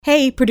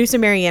Hey, producer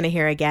Mariana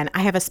here again.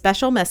 I have a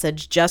special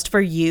message just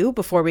for you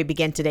before we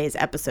begin today's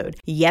episode.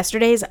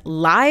 Yesterday's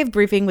live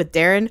briefing with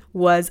Darren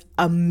was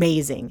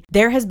amazing.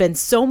 There has been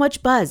so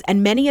much buzz,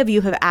 and many of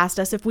you have asked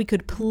us if we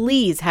could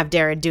please have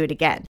Darren do it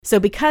again. So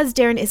because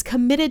Darren is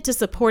committed to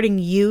supporting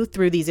you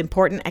through these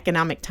important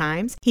economic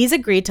times, he's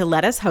agreed to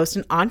let us host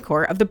an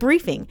encore of the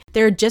briefing.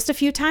 There are just a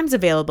few times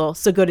available,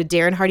 so go to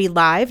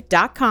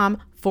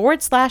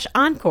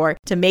darrenhardylive.com/encore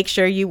to make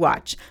sure you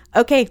watch.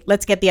 Okay,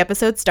 let's get the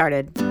episode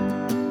started.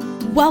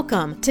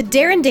 Welcome to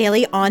Darren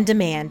Daily On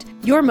Demand,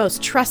 your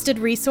most trusted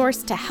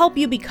resource to help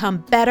you become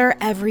better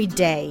every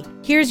day.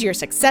 Here's your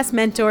success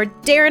mentor,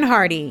 Darren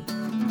Hardy.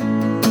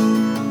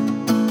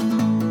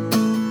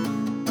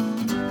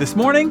 This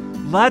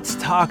morning, let's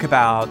talk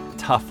about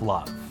tough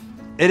love.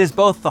 It is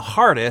both the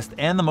hardest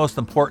and the most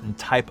important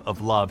type of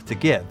love to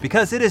give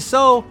because it is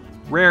so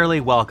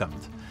rarely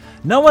welcomed.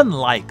 No one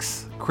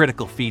likes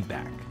critical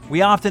feedback.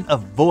 We often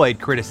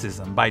avoid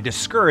criticism by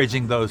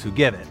discouraging those who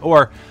give it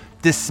or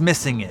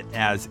dismissing it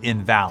as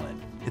invalid.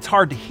 It's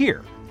hard to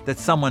hear that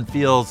someone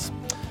feels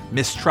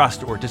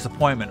mistrust or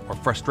disappointment or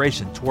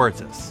frustration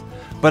towards us.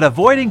 But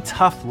avoiding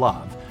tough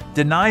love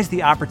denies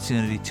the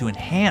opportunity to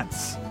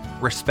enhance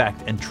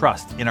respect and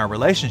trust in our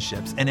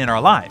relationships and in our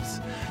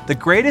lives. The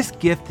greatest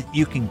gift that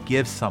you can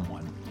give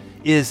someone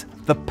is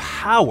the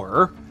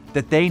power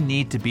that they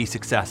need to be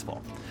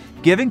successful.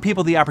 Giving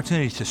people the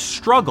opportunity to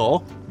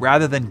struggle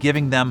rather than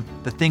giving them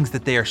the things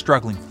that they are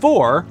struggling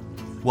for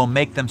will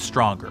make them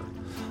stronger.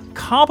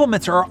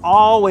 Compliments are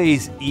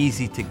always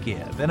easy to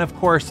give, and of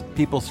course,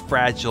 people's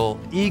fragile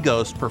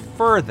egos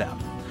prefer them,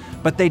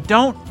 but they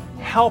don't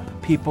help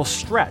people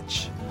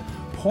stretch.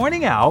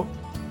 Pointing out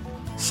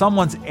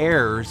someone's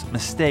errors,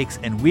 mistakes,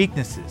 and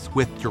weaknesses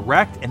with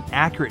direct and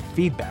accurate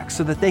feedback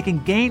so that they can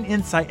gain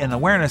insight and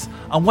awareness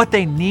on what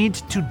they need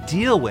to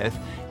deal with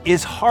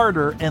is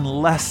harder and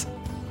less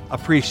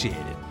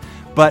appreciated,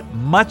 but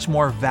much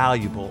more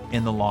valuable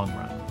in the long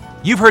run.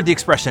 You've heard the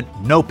expression,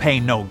 no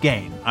pain, no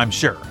gain, I'm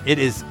sure. It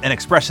is an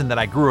expression that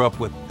I grew up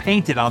with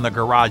painted on the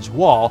garage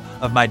wall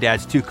of my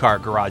dad's two-car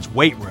garage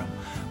weight room.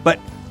 But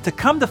to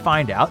come to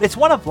find out, it's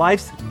one of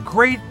life's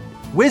great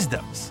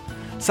wisdoms.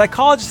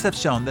 Psychologists have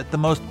shown that the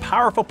most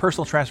powerful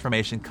personal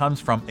transformation comes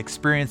from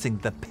experiencing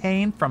the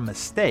pain from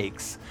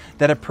mistakes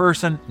that a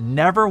person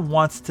never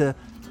wants to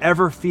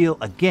ever feel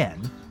again,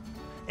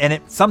 and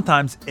it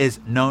sometimes is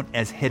known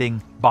as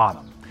hitting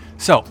bottom.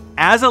 So,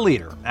 as a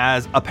leader,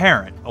 as a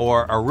parent,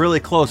 or a really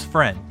close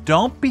friend,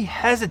 don't be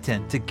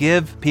hesitant to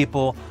give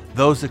people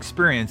those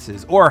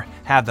experiences or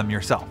have them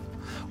yourself.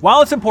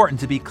 While it's important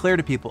to be clear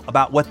to people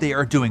about what they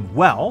are doing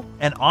well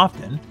and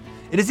often,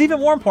 it is even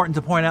more important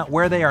to point out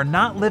where they are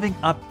not living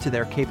up to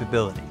their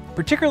capability,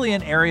 particularly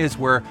in areas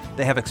where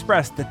they have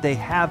expressed that they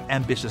have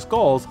ambitious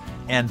goals,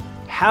 and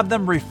have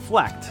them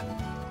reflect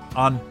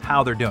on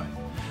how they're doing.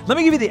 Let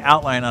me give you the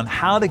outline on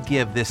how to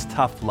give this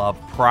tough love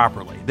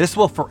properly. This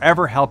will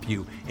forever help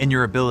you in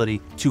your ability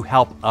to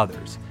help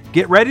others.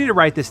 Get ready to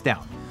write this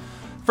down.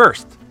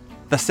 First,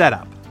 the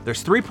setup.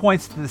 There's 3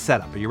 points to the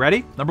setup. Are you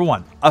ready? Number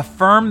 1,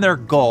 affirm their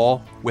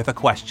goal with a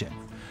question.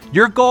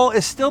 Your goal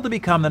is still to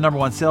become the number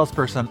 1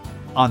 salesperson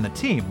on the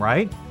team,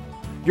 right?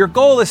 Your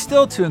goal is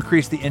still to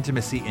increase the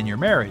intimacy in your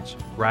marriage,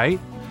 right?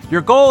 Your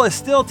goal is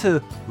still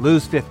to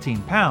lose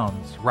 15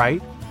 pounds,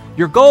 right?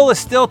 Your goal is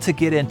still to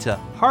get into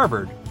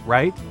Harvard,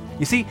 right?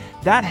 You see,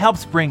 that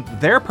helps bring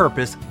their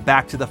purpose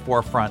back to the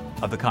forefront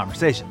of the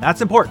conversation.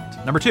 That's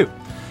important. Number 2,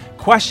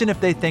 question if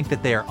they think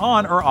that they are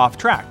on or off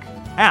track.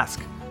 Ask,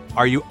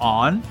 are you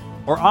on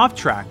or off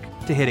track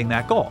to hitting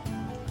that goal?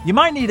 You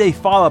might need a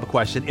follow-up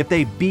question if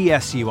they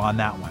BS you on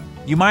that one.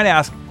 You might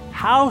ask,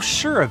 how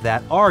sure of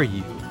that are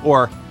you?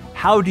 Or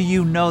how do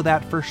you know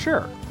that for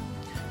sure?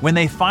 When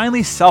they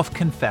finally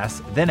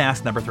self-confess, then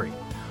ask number 3,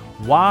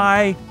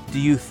 why do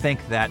you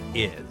think that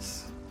is?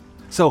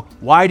 So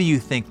why do you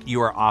think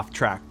you are off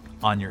track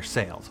on your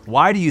sales?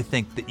 Why do you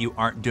think that you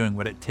aren't doing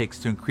what it takes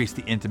to increase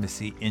the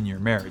intimacy in your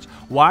marriage?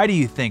 Why do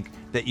you think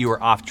that you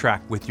are off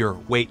track with your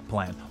weight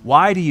plan?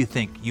 Why do you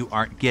think you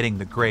aren't getting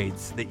the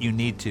grades that you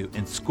need to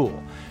in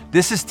school?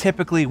 This is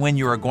typically when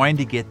you are going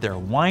to get their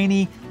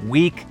whiny,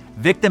 weak,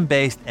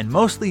 victim-based, and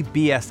mostly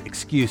BS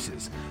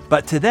excuses.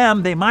 But to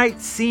them, they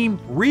might seem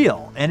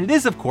real. And it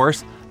is, of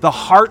course, the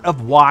heart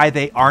of why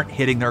they aren't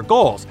hitting their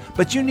goals.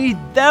 But you need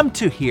them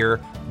to hear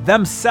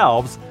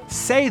themselves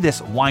say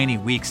this whiny,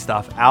 weak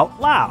stuff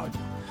out loud.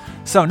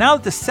 So now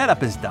that the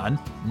setup is done,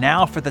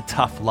 now for the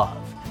tough love.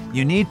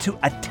 You need to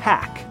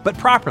attack, but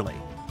properly.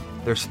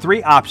 There's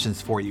 3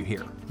 options for you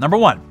here. Number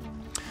 1,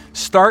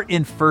 start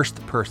in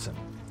first person.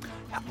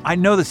 I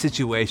know the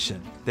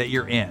situation that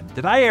you're in.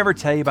 Did I ever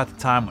tell you about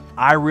the time when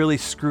I really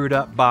screwed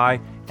up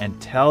by?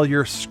 And tell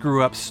your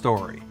screw up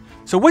story.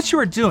 So what you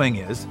are doing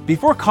is,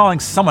 before calling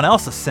someone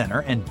else a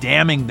sinner and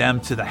damning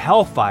them to the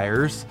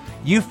hellfires,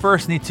 you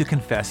first need to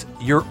confess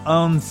your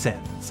own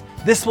sins.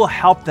 This will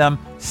help them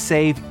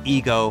save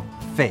ego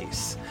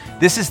face.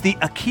 This is the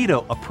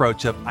Aikido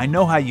approach of, I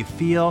know how you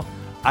feel,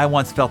 I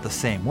once felt the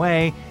same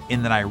way,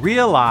 and then I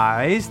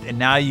realized, and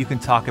now you can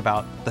talk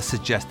about the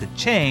suggested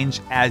change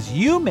as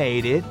you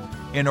made it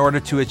in order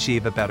to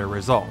achieve a better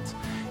result.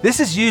 This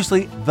is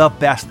usually the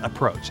best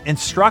approach,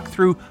 instruct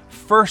through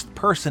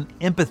first-person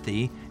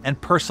empathy and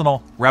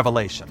personal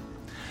revelation.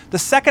 The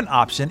second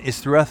option is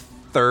through a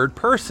third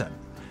person.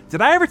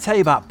 Did I ever tell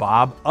you about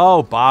Bob?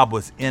 Oh, Bob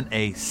was in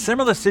a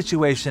similar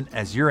situation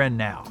as you're in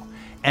now,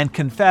 and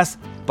confess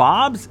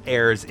Bob's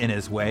errors in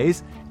his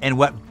ways and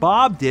what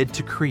Bob did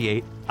to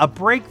create a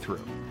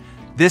breakthrough.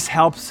 This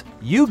helps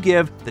you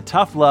give the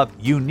tough love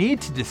you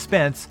need to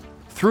dispense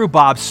through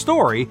Bob's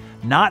story,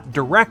 not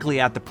directly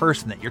at the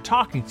person that you're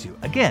talking to.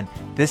 Again,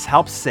 this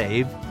helps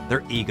save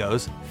their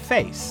ego's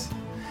face.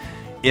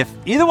 If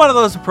either one of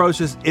those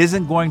approaches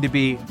isn't going to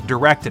be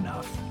direct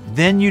enough,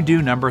 then you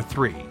do number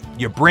 3.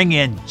 You bring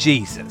in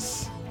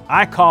Jesus.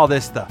 I call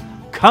this the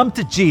come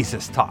to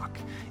Jesus talk.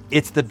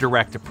 It's the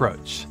direct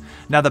approach.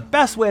 Now, the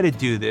best way to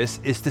do this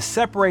is to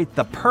separate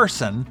the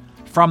person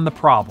from the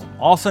problem,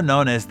 also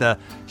known as the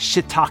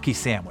shiitake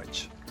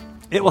sandwich.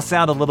 It will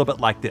sound a little bit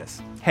like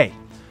this. Hey,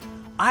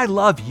 I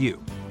love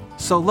you.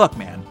 So look,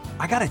 man,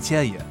 I gotta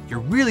tell you, you're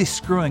really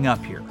screwing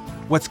up here.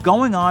 What's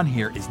going on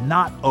here is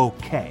not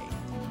okay.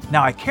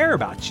 Now, I care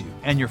about you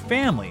and your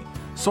family,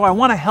 so I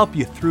wanna help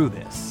you through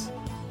this.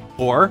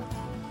 Or,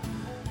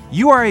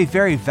 you are a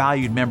very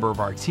valued member of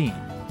our team,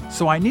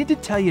 so I need to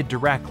tell you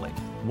directly,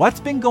 what's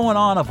been going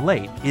on of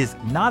late is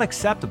not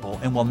acceptable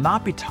and will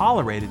not be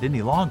tolerated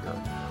any longer.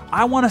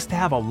 I want us to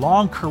have a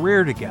long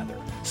career together,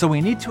 so we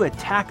need to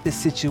attack this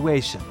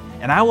situation,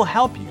 and I will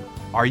help you.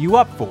 Are you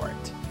up for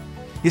it?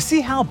 You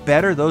see how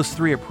better those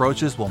 3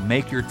 approaches will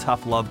make your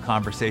tough love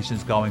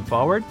conversations going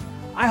forward?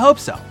 I hope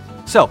so.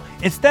 So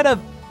instead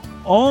of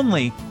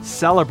only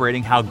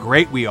celebrating how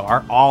great we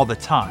are all the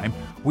time,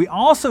 we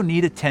also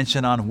need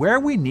attention on where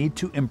we need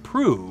to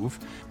improve,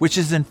 which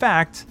is in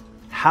fact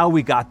how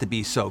we got to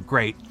be so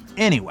great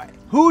anyway.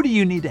 Who do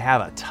you need to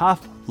have a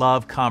tough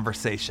love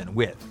conversation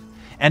with?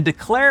 And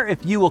declare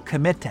if you will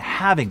commit to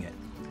having it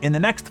in the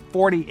next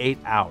 48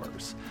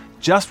 hours.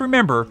 Just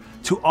remember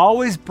to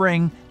always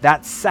bring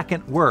that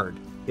second word.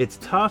 It's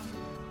tough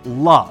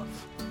love.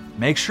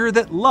 Make sure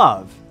that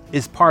love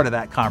is part of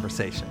that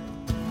conversation.